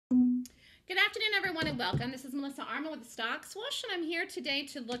Good afternoon, everyone, and welcome. This is Melissa Armo with the Stock Swoosh, and I'm here today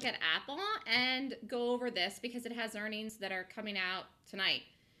to look at Apple and go over this because it has earnings that are coming out tonight.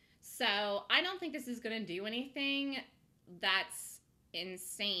 So I don't think this is going to do anything that's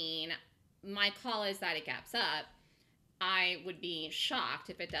insane. My call is that it gaps up. I would be shocked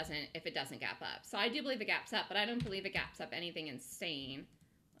if it doesn't gap up. So I do believe it gaps up, but I don't believe it gaps up anything insane.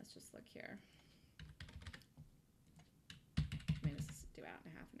 Let's just look here. I mean, this is due out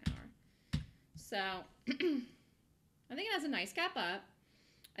in half an hour. So I think it has a nice gap up.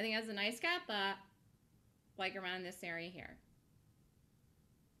 I think it has a nice gap up, like around this area here.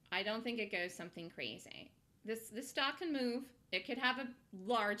 I don't think it goes something crazy. This stock can move. It could have a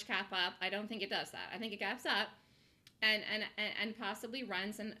large gap up. I don't think it does that. I think it gaps up and possibly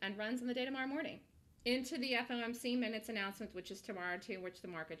runs and runs in the day tomorrow morning into the FOMC minutes announcement, which is tomorrow too, which the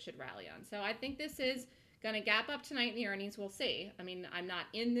market should rally on. So I think this is going to gap up tonight in the earnings. We'll see. I mean, I'm not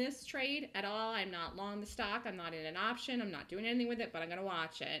in this trade at all. I'm not long the stock. I'm not in an option. I'm not doing anything with it, but I'm going to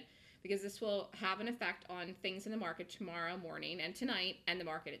watch it because this will have an effect on things in the market tomorrow morning and tonight and the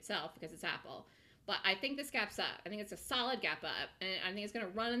market itself because it's Apple. But I think this gaps up. I think it's a solid gap up, and I think it's going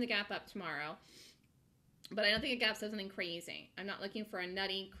to run in the gap up tomorrow. But I don't think it gaps up something crazy. I'm not looking for a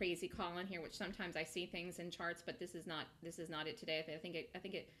nutty, crazy call in here, which sometimes I see things in charts, but this is not it today. I think it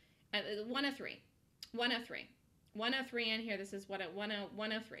 103. 103. 103 in here. This is what at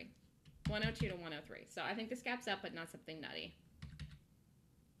 103. 102 to 103. So I think this gaps up, but not something nutty.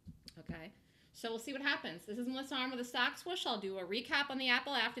 Okay. So we'll see what happens. This is Melissa Armo with the Stock Swoosh. I'll do a recap on the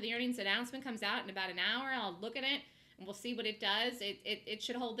Apple after the earnings announcement comes out in about an hour. I'll look at it and we'll see what it does. It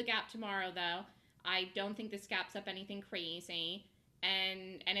should hold the gap tomorrow, though. I don't think this gaps up anything crazy.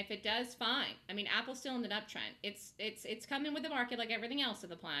 And if it does, fine. I mean, Apple's still in the uptrend. It's coming with the market like everything else on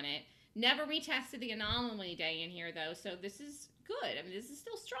the planet. Never retested the anomaly day in here, though, so this is good. I mean, this is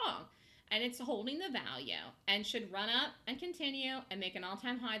still strong, and it's holding the value and should run up and continue and make an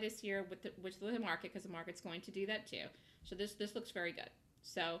all-time high this year with the market because the market's going to do that too. So this looks very good.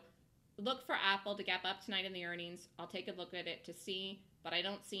 So look for Apple to gap up tonight in the earnings. I'll take a look at it to see, but I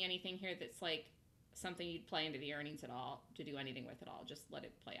don't see anything here that's like something you'd play into the earnings at all to do anything with at all. Just let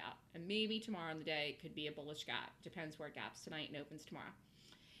it play out. And maybe tomorrow in the day it could be a bullish gap. Depends where it gaps tonight and opens tomorrow.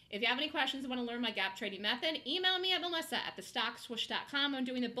 If you have any questions and want to learn my gap trading method, email me at melissa@thestockswoosh.com. I'm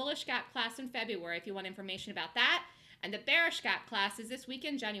doing the bullish gap class in February if you want information about that. And the bearish gap class is this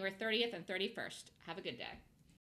weekend, January 30th and 31st. Have a good day.